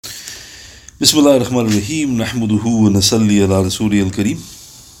Bismillah ar-Rahman ar-Rahim. Nahmaduhu wa nasalli ala Rasuli al-Kareem.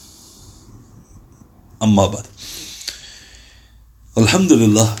 Amma ba'd.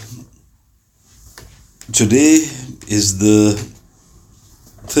 Alhamdulillah. Today is the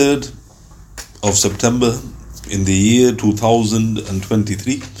 3rd of September in the year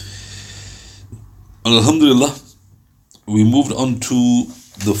 2023. Alhamdulillah, we moved on to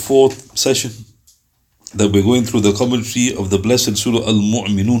the 4th session that we're going through the commentary of the blessed Surah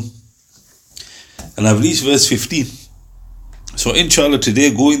Al-Muminoon. And I've reached verse 15. So inshallah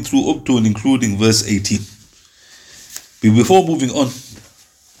today going through up to and including verse 18. But before moving on,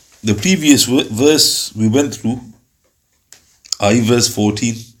 the previous verse we went through, verse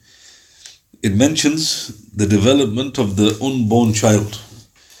 14, it mentions the development of the unborn child.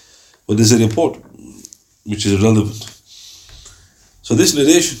 But there's a report which is relevant. So this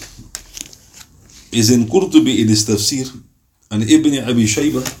narration is in Qurtubi in his tafsir, and Ibn Abi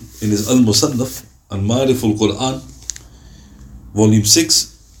Shaybah in his Al-Musannaf, Al-Ma'arif al-Quran, volume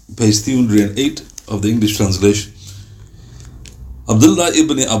 6, page 308 of the English translation. Abdullah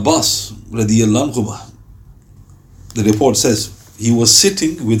ibn Abbas radiyallahu anhu, the report says, he was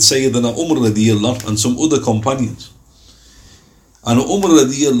sitting with Sayyidina Umar radiyallahu anhu and some other companions. And Umar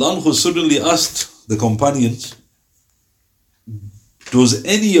radiyallahu anhu suddenly asked the companions, does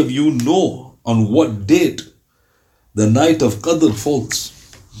any of you know on what date the night of Qadr falls?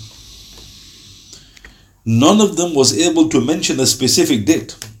 None of them was able to mention a specific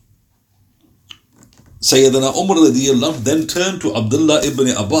date. Sayyidina Umar radiyallahu anhu then turned to Abdullah ibn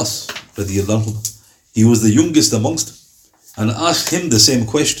Abbas radiyallahu anhu. He was the youngest amongst them, and asked him the same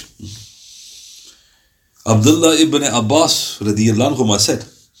question. Abdullah ibn Abbas radiyallahu anhu said,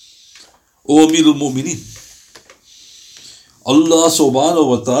 O Amir al-Mu'mineen, Allah subhanahu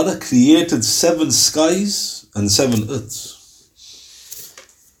wa ta'ala created 7 skies and 7 earths.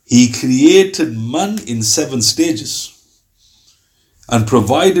 He created man in 7 stages and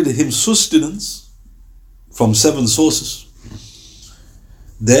provided him sustenance from 7 sources.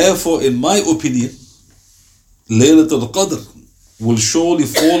 Therefore, in my opinion, Laylatul Qadr will surely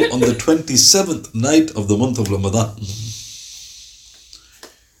fall on the 27th night of the month of Ramadan.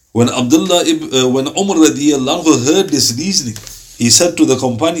 When Umar radiyallahu anhu heard this reasoning, he said to the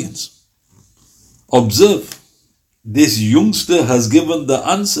companions, observe, this youngster has given the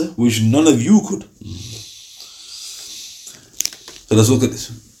answer which none of you could. So let's look at this.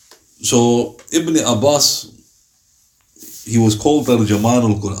 So Ibn Abbas, he was called Tarjaman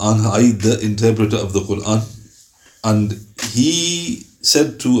al-Quran, the interpreter of the Quran, and he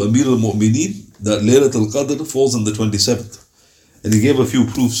said to Amir al-Mu'mineen that Laylatul Qadr falls on the 27th. And he gave a few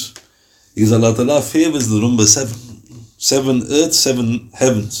proofs. Because Allah Ta'ala favors the number 7. 7 earths, 7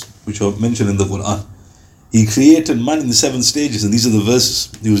 heavens, which are mentioned in the Quran. He created man in 7 stages, and these are the verses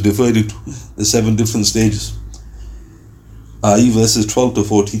he was referring to, the 7 different stages. Verses 12 to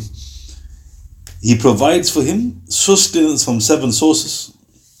 14. He provides for him sustenance from 7 sources.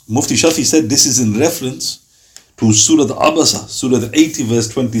 Mufti Shafi said this is in reference to Surah Abasa, Surah 80, verse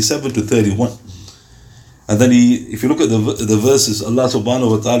 27 to 31. And then if you look at the verses, Allah subhanahu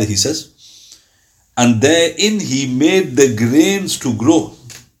wa ta'ala, he says, and therein he made the grains to grow,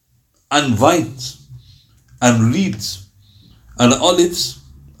 and vines, and reeds, and olives,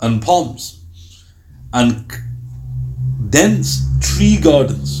 and palms, and dense tree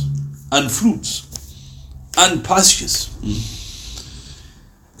gardens, and fruits, and pastures.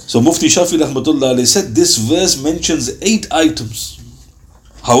 So Mufti Shafi rahmatullah alayhi said this verse mentions 8 items.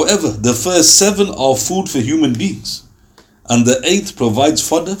 However, the first 7 are food for human beings, and the 8th provides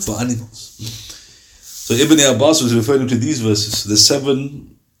fodder for animals. So Ibn Abbas was referring to these verses, the 7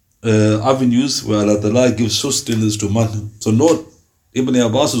 avenues where Allah Ta'ala gives sustenance to man. So note, Ibn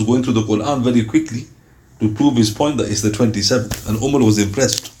Abbas was going through the Quran very quickly to prove his point that it's the 27th, and Umar was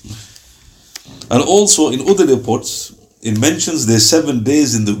impressed. And also in other reports, it mentions there's 7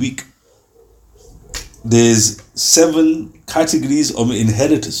 days in the week. There's 7 categories of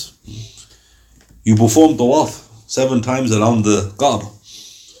inheritors. You perform tawaf 7 times around the Kaaba.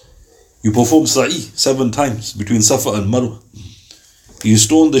 You perform sa'i 7 times between Safa and Marwa. You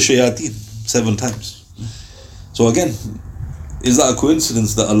stone the shayateen 7 times. So again, is that a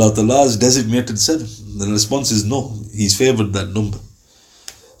coincidence that Allah Ta'ala has designated 7? The response is no. He's favored that number.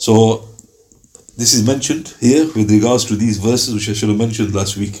 So this is mentioned here with regards to these verses which I should have mentioned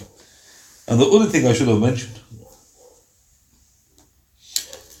last week. And the other thing I should have mentioned,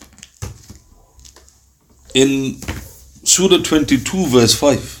 in Surah 22 verse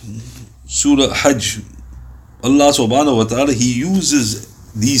 5, Surah Hajj, Allah subhanahu wa ta'ala, He uses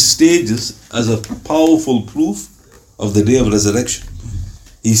these stages as a powerful proof of the day of resurrection.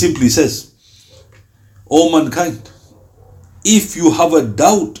 He simply says, O mankind, if you have a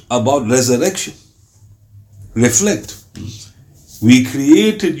doubt about resurrection, reflect. We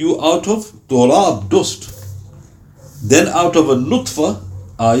created you out of turab, dust, then out of a nutfa,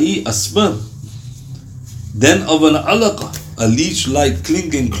 i.e. a sperm, then of an alaqa, a leech-like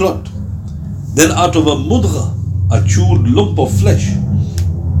clinging clot, then out of a mudgha, a chewed lump of flesh.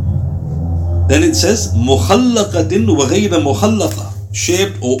 Then it says mukhallaqatin wa ghayra mukhallaqa,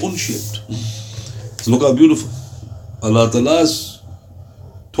 shaped or unshaped. So look how beautiful. Allah Ta'ala is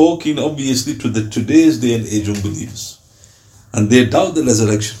talking obviously to the today's day and age unbelievers, and they doubt the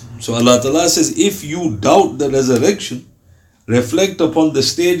resurrection. So Allah Ta'ala says, if you doubt the resurrection, reflect upon the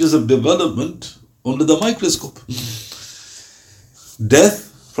stages of development under the microscope.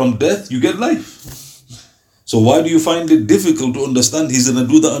 From death you get life. So why do you find it difficult to understand He's going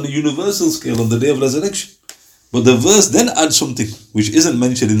to do that on a universal scale on the day of resurrection? But the verse then adds something which isn't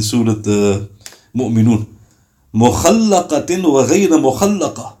mentioned in Surah Muminoon. Mukhallaqatin wa ghayra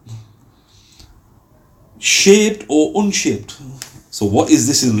mukhallaqa, shaped or unshaped. So what is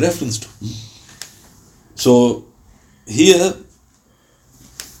this in reference to? So here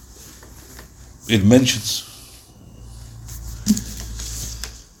it mentions.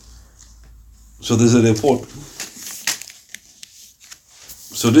 So there's a report.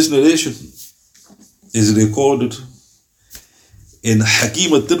 So this narration is recorded in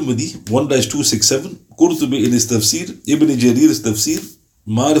Hakim al-Tirmidhi 1-267, Qurtubi in his tafsir, Ibn Jarir's tafsir,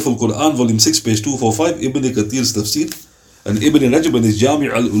 Ma'arif al-Quran volume 6 page 245, Ibn Kathir's tafsir, and Ibn Rajab in his Jami'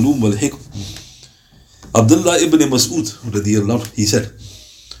 al-Ulum wal-Hikm. Abdullah ibn Mas'ud radiyallahu anhu, he said,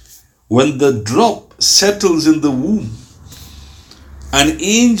 when the drop settles in the womb, an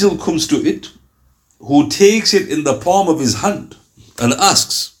angel comes to it who takes it in the palm of his hand and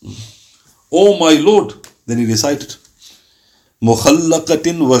asks, "O my Lord," then he recited,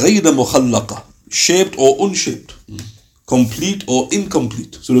 "Mukhallaqatin wa ghayra mukhallaqa," shaped or unshaped, complete or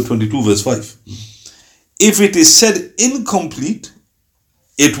incomplete. Surah 22 verse 5. If it is said incomplete,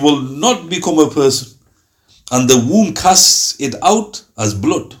 it will not become a person, and the womb casts it out as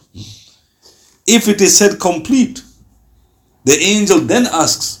blood. If it is said complete, the angel then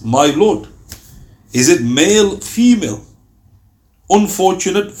asks, "My Lord, is it male, female,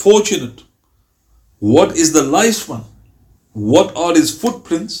 unfortunate, fortunate? What is the lifespan? What are its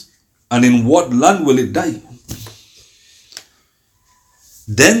footprints? And in what land will it die?"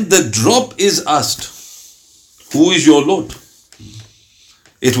 Then the drop is asked, "Who is your Lord?"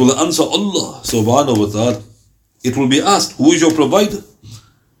 It will answer, "Allah subhanahu wa ta'ala." It will be asked, "Who is your provider?"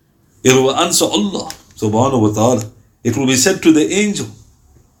 It will answer, "Allah subhanahu wa ta'ala." It will be said to the angel,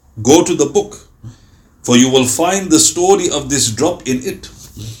 "Go to the book, for you will find the story of this drop in it."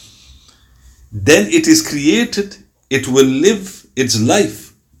 Then it is created, it will live its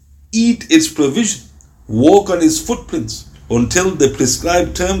life, eat its provision, walk on its footprints until the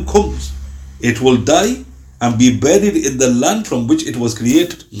prescribed term comes. It will die and be buried in the land from which it was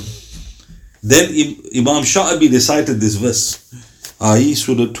created. Then Imam Sha'abi recited this verse, i.e.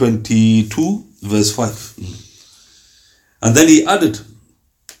 Surah 22 verse 5. And then he added,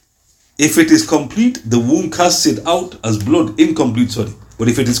 if it is complete, the womb casts it out as blood, incomplete, sorry. But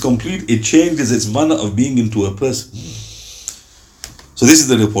if it is complete, it changes its manner of being into a person. So this is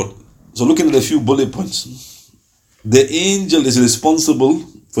the report. So looking at a few bullet points. The angel is responsible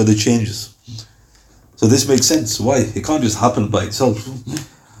for the changes. So this makes sense. Why? It can't just happen by itself.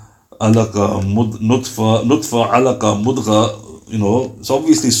 Alaqa, nutfa, alaqa, mudgha, so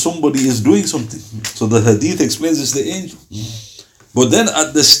obviously somebody is doing something. So the hadith explains it's the angel. But then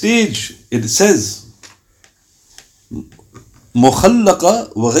at the stage it says,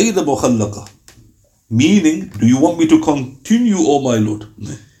 mukhallaqa wa ghayra mukhallaqa, meaning, do you want me to continue, O my Lord?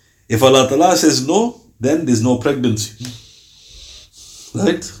 If Allah Ta'ala says no, then there's no pregnancy,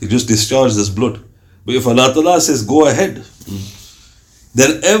 right? It just discharges as blood. But if Allah Ta'ala says go ahead,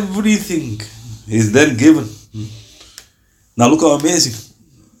 then everything is then given. Now look how amazing.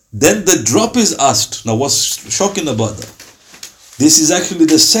 Then the drop is asked. Now what's shocking about that? This is actually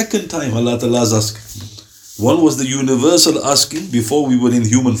the second time Allah Ta'ala is asking. One was the universal asking before we were in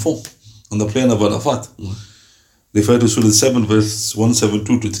human form on the plain of Arafat. Refer to Surah 7 verse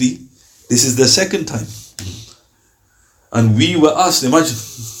 172-3. This is the second time. And we were asked, imagine,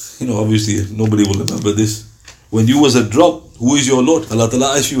 obviously nobody will remember this. When you was a drop, who is your Lord? Allah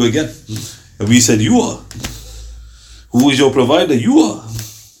Ta'ala asked you again. And we said, you are. Who is your provider? You are.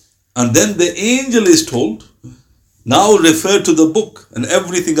 And then the angel is told, now refer to the book, and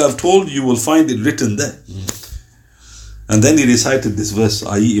everything I've told you will find it written there. And then he recited this verse,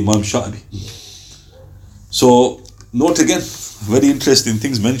 i.e. Imam Sha'abi. So note again, very interesting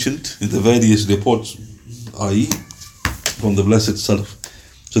things mentioned in the various reports. i.e. from the blessed Salaf.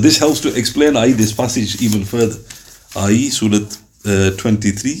 So this helps to explain this passage even further, i.e. Surah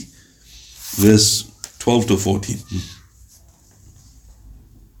 23, verse 12 to 14.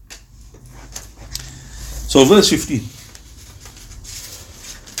 So verse 15.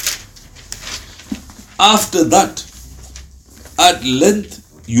 After that, at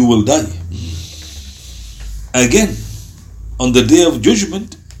length you will die. Again, on the day of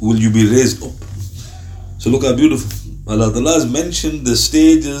judgment, will you be raised up. So look how beautiful. Allah Ta'ala has mentioned the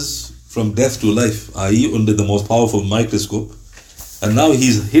stages from death to life, i.e. under the most powerful microscope. And now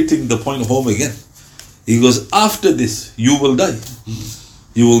he's hitting the point home again. He goes, after this, you will die.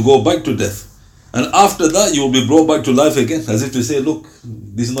 You will go back to death. And after that, you will be brought back to life again. As if to say, look,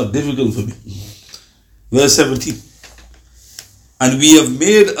 this is not difficult for me. Verse 17. And we have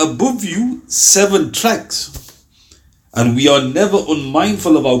made above you 7 tracks. And we are never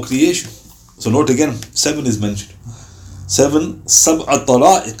unmindful of our creation. So note again, 7 is mentioned. 7 sab'a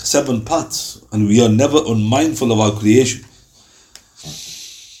tara'iq, 7 paths. And we are never unmindful of our creation.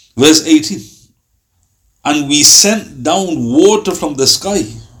 Verse 18. And we sent down water from the sky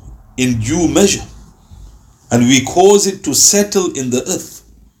in due measure. And we cause it to settle in the earth.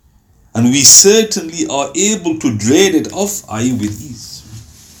 And we certainly are able to drain it off, i.e. with ease.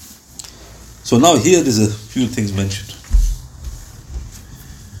 So now here there's a few things mentioned.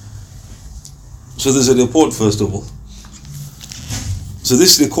 So there's a report first of all. So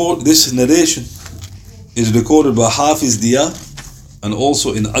this narration is recorded by Hafiz Diya and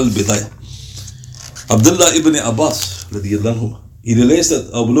also in Al-Bidayah. Abdullah ibn Abbas, he relates that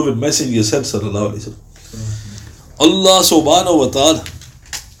our beloved Messenger said, sallallahu alayhi wa sallam, Allah subhanahu wa ta'ala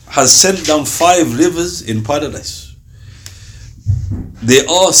has sent down 5 rivers in paradise. They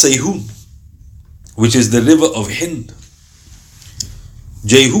are Sayhun, which is the river of Hind,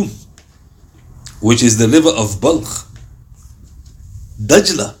 Jayhun, which is the river of Balkh,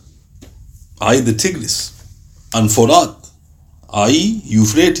 Dajla, i.e. the Tigris, and Furat, i.e.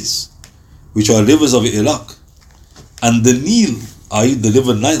 Euphrates, which are rivers of Iraq, and the Nile, i.e. the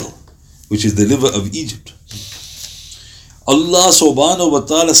river Nile, which is the river of Egypt. Allah subhanahu wa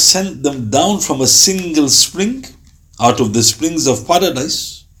ta'ala sent them down from a single spring out of the springs of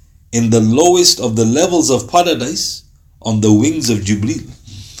paradise in the lowest of the levels of paradise on the wings of Jibreel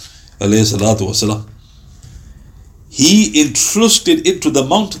alayhi salatu wasalam. He entrusted it to the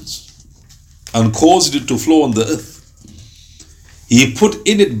mountains and caused it to flow on the earth. He put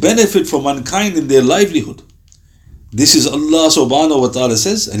in it benefit for mankind in their livelihood. This is Allah subhanahu wa ta'ala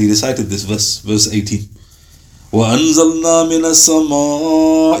says, and he recited this verse 18. وَأَنزَلْنَا مِنَ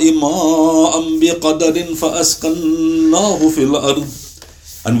السَّمَاءِ مَاءً بِقَدَرٍ فَأَسْقَنَّاهُ فِي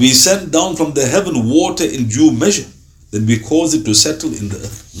الْأَرْضِ. And we sent down from the heaven water in due measure, then we caused it to settle in the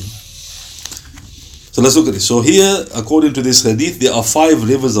earth. So let's look at it. So here, according to this hadith, there are 5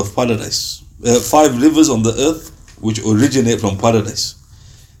 rivers of paradise. 5 rivers on the earth which originate from paradise.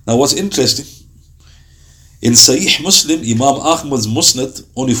 Now what's interesting, in Sahih Muslim, Imam Ahmad's Musnad,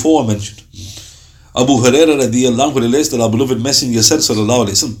 only 4 are mentioned. Abu Hurairah radiyallahu anhu relates that our beloved Messenger said, sallallahu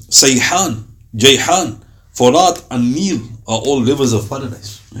alayhi wa sallam, Sayhan, Jayhan, Furat and Nil are all rivers of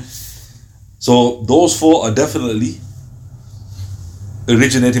paradise. So those 4 are definitely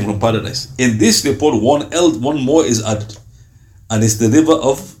originating from paradise. In this report, one more is added, and it's the river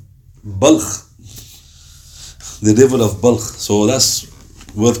of Balkh. The river of Balkh. So that's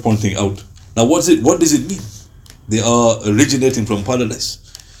worth pointing out. Now what does it mean? They are originating from paradise.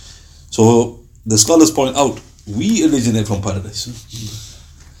 So the scholars point out, we originate from paradise.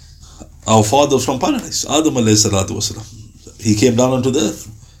 Our fathers from paradise. Adam alayhi salatu wasalam. He came down onto the earth.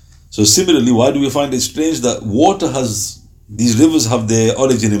 So similarly, why do we find it strange that these rivers have their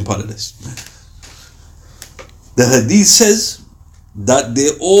origin in paradise? The hadith says that they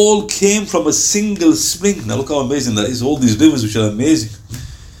all came from a single spring. Now look how amazing that is. All these rivers which are amazing.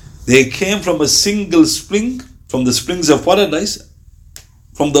 They came from a single spring, from the springs of paradise,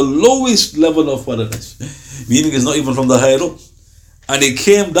 from the lowest level of paradise. Meaning it's not even from the higher up. And it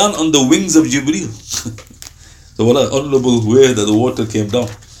came down on the wings of Jibreel. So what an honorable way that the water came down.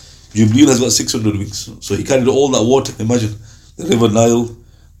 Jibreel has got 600 wings. So he carried all that water. Imagine the river Nile,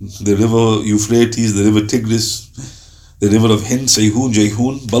 the river Euphrates, the river Tigris, the river of Hind, Sayhun,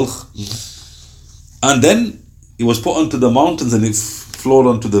 Jayhun, Balkh. And then it was put onto the mountains and it flowed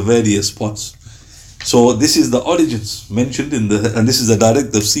onto the various spots. So this is the origins mentioned and this is a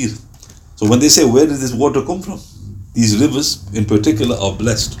direct tafsir. So when they say, where does this water come from? These rivers in particular are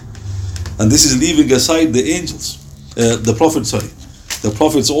blessed. And this is leaving aside the angels. The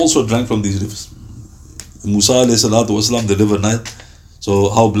prophets also drank from these rivers. Musa alayhi salatu wasalam, the river Nile. So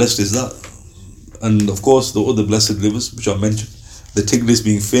how blessed is that? and of course the other blessed rivers which are mentioned. The Tigris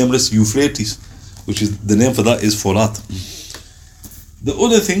being famous, Euphrates, which is the name for that is Forat. The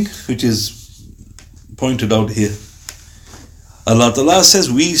other thing which is pointed out here, Allah Ta'ala says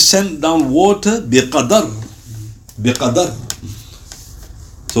we sent down water biqadar.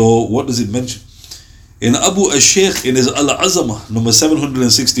 So what does it mention? In Abu al-Shaykh, in his Al-Azamah, number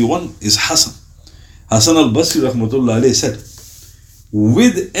 761, is Hassan al-Basri rahmatullah alayhi said,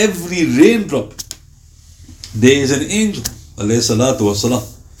 with every raindrop, there is an angel, alayhi salatu wasalam,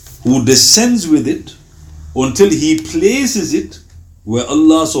 who descends with it until he places it where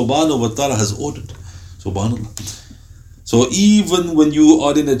Allah subhanahu wa ta'ala has ordered. Subhanallah. So even when you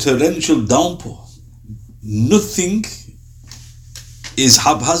are in a torrential downpour, nothing is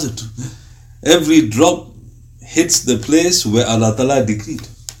haphazard. Every drop hits the place where Allah Ta'ala decreed.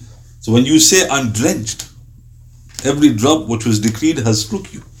 So when you say I'm drenched, every drop which was decreed has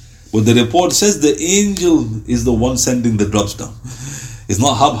struck you. But the report says the angel is the one sending the drops down. It's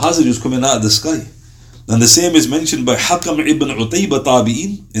not haphazard just coming out of the sky. And the same is mentioned by Hakam ibn Utayba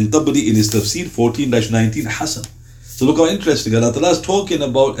Tabi'in in Tabari in his tafsir 14-19 Hassan. So look how interesting. Allah Ta'ala is talking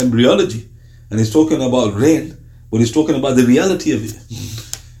about embryology and he's talking about rain, but he's talking about the reality of it.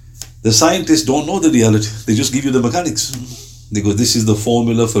 The scientists don't know the reality. They just give you the mechanics. They go, this is the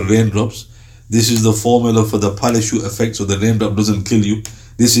formula for raindrops. This is the formula for the parachute effect so the raindrop doesn't kill you.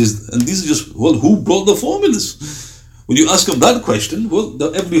 These are just, well, who brought the formulas? When you ask them that question, well,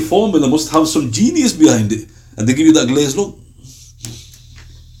 every formula must have some genius behind it. And they give you that glazed look.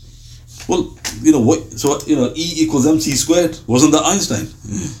 Well, you know what? So, E equals mc squared. Wasn't that Einstein?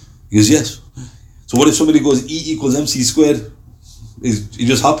 He goes, yes. So what if somebody goes E equals mc squared? It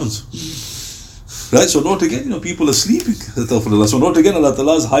just happens. Right? So note again, people are sleeping. So note again, Allah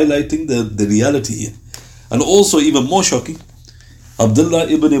Ta'ala is highlighting the reality here. And also even more shocking, Abdullah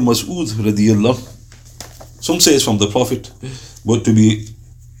ibn Mas'ud radiyallahu, some say it's from the Prophet, but to be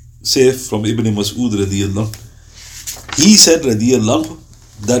safe from Ibn Mas'ud radiyallahu, he said radiyallahu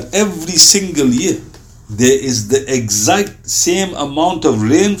that every single year there is the exact same amount of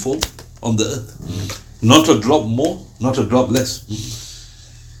rainfall on the earth. Not a drop more, not a drop less.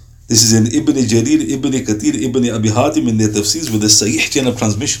 This is in Ibn Jarir, Ibn Kathir, Ibn Abi Hatim in their tafsirs with a sahih chain of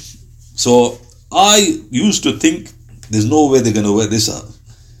transmission. So I used to think there's no way they're going to work this out.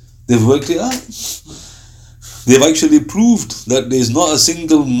 They've worked it out. They've actually proved that there's not a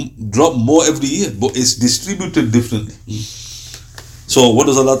single drop more every year, but it's distributed differently. So what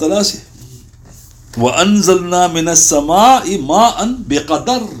does Allah Ta'ala say? وَأَنزَلْنَا مِنَ السَّمَاءِ مَاءً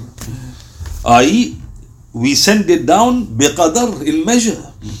بِقَدَرٍ, i.e., we send it down biqadar, in measure.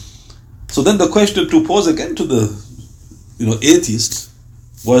 So then the question to pose again to the atheists,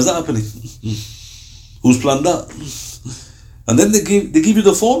 why is that happening? Who's planned that? And then they give you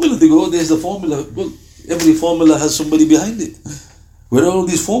the formula. They go, there's the formula. Well, every formula has somebody behind it. Where are all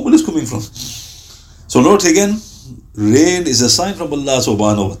these formulas coming from? So note again, rain is a sign from Allah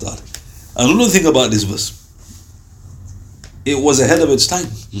subhanahu wa ta'ala. Another thing about this verse, it was ahead of its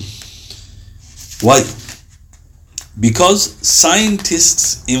time. Why? Because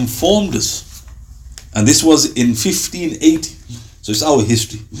scientists informed us, and this was in 1580, so it's our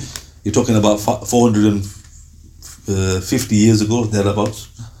history. You're talking about 450 years ago, thereabouts.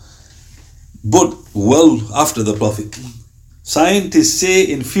 But well after the Prophet. Scientists say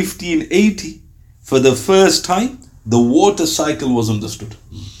in 1580, for the first time, the water cycle was understood.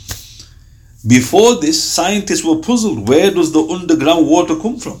 Before this, scientists were puzzled. Where does the underground water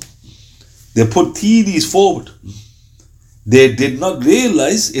come from? They put theories forward. They did not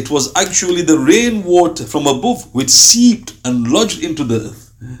realize it was actually the rainwater from above which seeped and lodged into the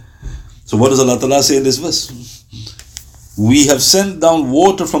earth. So what does Allah Ta'ala say in this verse? We have sent down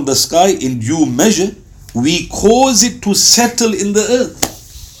water from the sky in due measure. We cause it to settle in the earth.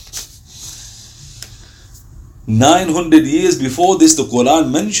 900 years before this, the Quran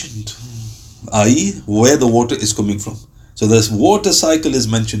mentioned, i.e., where the water is coming from. So this water cycle is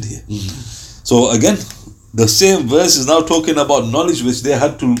mentioned here. So again, the same verse is now talking about knowledge which they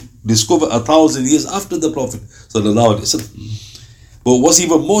had to discover 1,000 years after the Prophet. But what's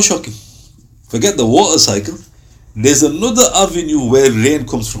even more shocking, forget the water cycle, there's another avenue where rain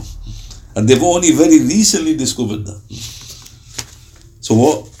comes from. And they've only very recently discovered that. So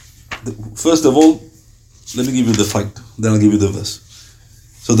what? First of all, let me give you the fact, then I'll give you the verse.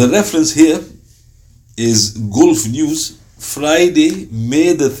 So the reference here is Gulf News, Friday,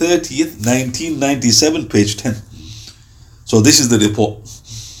 May the 30th, 1997, page 10. So this is the report.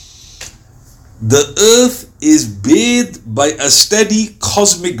 The earth is bathed by a steady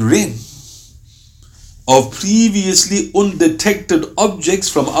cosmic rain of previously undetected objects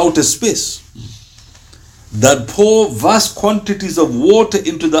from outer space. that pour vast quantities of water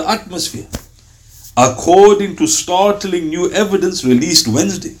into the atmosphere, according to startling new evidence released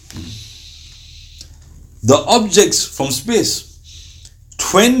Wednesday. The objects from space,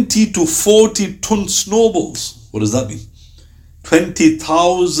 20 to 40 ton snowballs. What does that mean?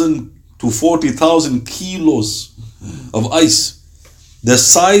 20,000 to 40,000 kilos of ice, the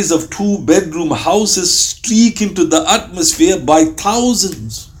size of 2-bedroom houses, streak into the atmosphere by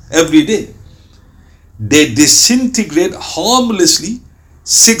thousands every day. They disintegrate harmlessly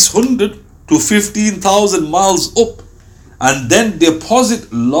 600 to 15,000 miles up, and then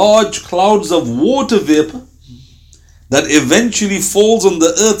deposit large clouds of water vapor that eventually falls on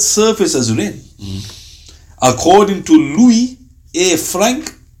the earth's surface as rain. According to Louis A.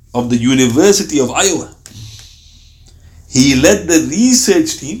 Frank of the University of Iowa, he led the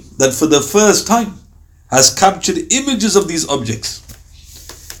research team that for the first time has captured images of these objects,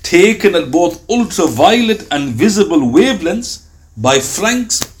 taken at both ultraviolet and visible wavelengths by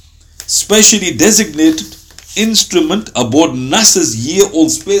Frank's specially designated instrument aboard NASA's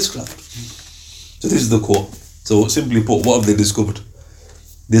year-old spacecraft. So this is the core. So simply put, what have they discovered?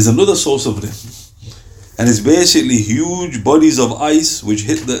 There's another source of rain, and it's basically huge bodies of ice which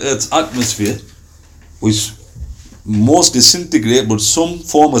hit the Earth's atmosphere, which most disintegrate, but some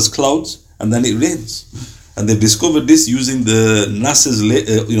form as clouds, and then it rains. And they've discovered this using the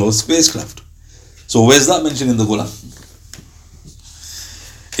NASA's spacecraft. So where's that mentioned in the Quran?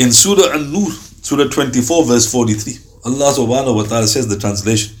 In Surah An-Nur, Surah 24, verse 43, Allah subhanahu wa ta'ala says, the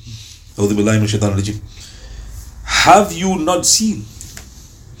translation, have you not seen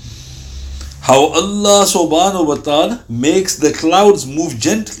how Allah subhanahu wa ta'ala makes the clouds move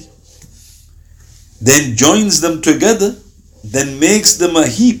gently, then joins them together, then makes them a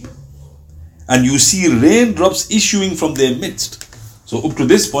heap, and you see raindrops issuing from their midst. So up to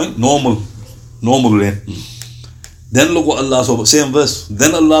this point, normal rain. Then look what Allah subhanahu, same verse.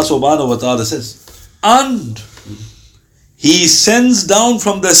 Then Allah subhanahu wa ta'ala says, and He sends down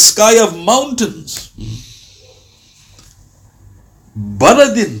from the sky of mountains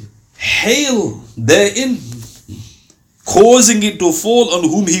Baradain, hail therein, causing it to fall on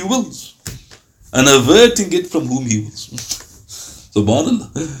whom He wills, and averting it from whom He wills. Subhanallah.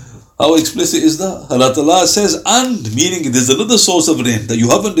 How explicit is that? Allah Ta'ala says, and, meaning there's another source of rain that you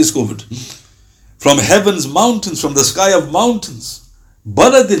haven't discovered. From heaven's mountains, from the sky of mountains.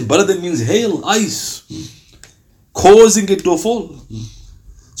 Baradain means hail, ice, causing it to fall.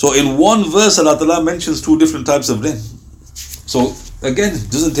 So in one verse, Allah Ta'ala mentions two different types of rain. So again, it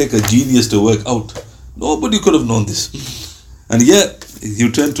doesn't take a genius to work out. Nobody could have known this. And yet,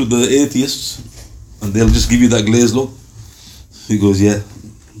 you turn to the atheists, and they'll just give you that glazed look. He goes, yeah,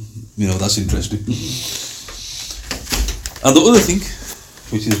 that's interesting. And the other thing,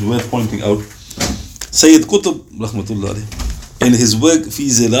 which is worth pointing out, Sayyid Qutb, rahmatullah alayhi, in his work, Fi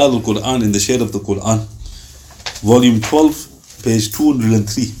Zilal al-Quran, in the shade of the Quran, volume 12, page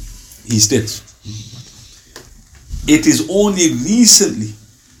 203, he states, it is only recently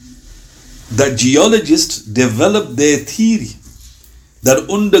that geologists developed their theory that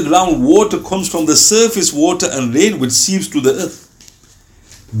underground water comes from the surface water and rain which seeps to the earth.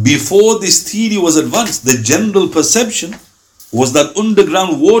 Before this theory was advanced, the general perception was that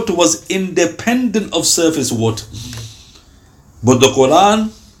underground water was independent of surface water. But the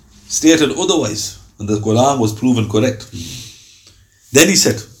Quran stated otherwise, and the Quran was proven correct. Then he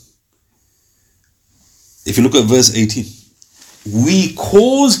said, if you look at verse 18, we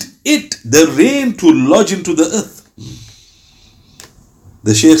caused it, the rain, to lodge into the earth.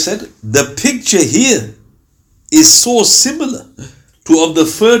 The Shaykh said, the picture here is so similar to of the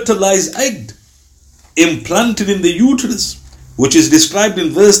fertilized egg implanted in the uterus, which is described in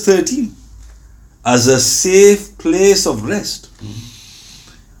verse 13 as a safe place of rest.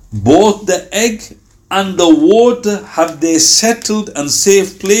 Both the egg and the water have their settled and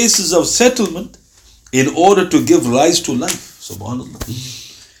safe places of settlement in order to give rise to life. Subhanallah.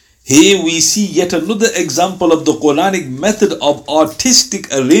 Here we see yet another example of the Quranic method of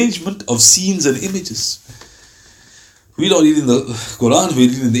artistic arrangement of scenes and images. We don't read in the Quran, we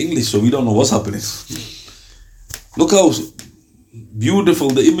read in the English, so we don't know what's happening. Look how beautiful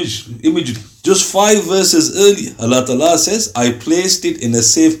the imagery. Just 5 verses earlier, Allah Ta'ala says, I placed it in a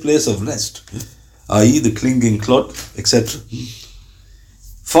safe place of rest, i.e. the clinging clod, etc.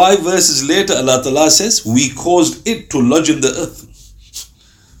 5 verses later, Allah Ta'ala says, we caused it to lodge in the earth.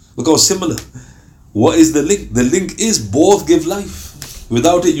 Look how similar. What is the link? The link is both give life.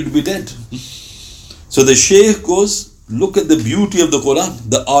 Without it, you'd be dead. So the Shaykh goes, look at the beauty of the Quran,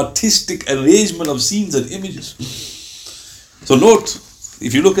 the artistic arrangement of scenes and images. So note,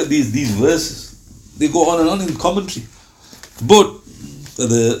 if you look at these verses, They go on and on in commentary. But at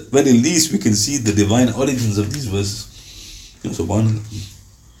the very least, we can see the divine origins of these verses. Subhanallah.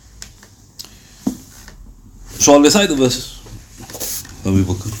 So I'll recite the verses. Abu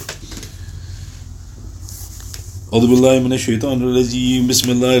Bakr. أعوذ بالله من الشيطان الرجيم بسم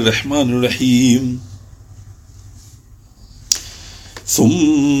الله الرحمن الرحيم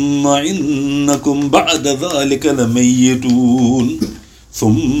ثم إنكم بعد ذلك لميتون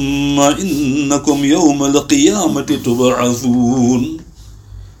ثم إنكم يوم القيامة تبعثون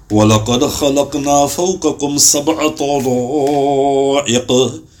ولقد خلقنا فوقكم 7 طرائق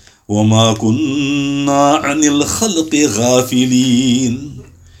وما كنا عن الخلق غافلين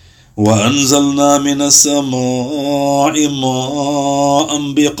وأنزلنا من السماء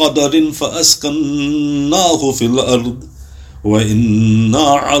ماء بقدر فأسكناه في الأرض وإنا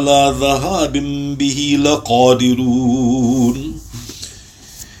على ذهاب به لقادرون.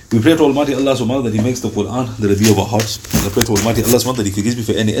 We pray to Almighty Allah subhanahu that He makes the Quran the Rabi of our hearts. I pray to Almighty Allah subhanahu that He forgives me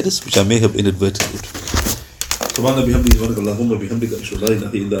for any edits which I may have inadvertently. سبحان بحمده سبحانك اللهم وبحمدك أشهد أن لا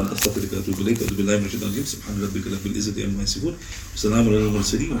إله إلا أنت أستغفرك وأتوب إليك أعوذ بالله من الشيطان الرجيم سبحان ربك رب العزة عما يصفون وسلام على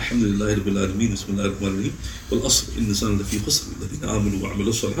المرسلين والحمد لله رب العالمين بسم الله الرحمن الرحيم والعصر إن الإنسان لفي خسر الذين آمنوا وعملوا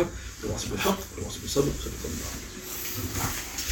الصالحات وتواصوا بالحق وتواصوا بالصبر صدق الله.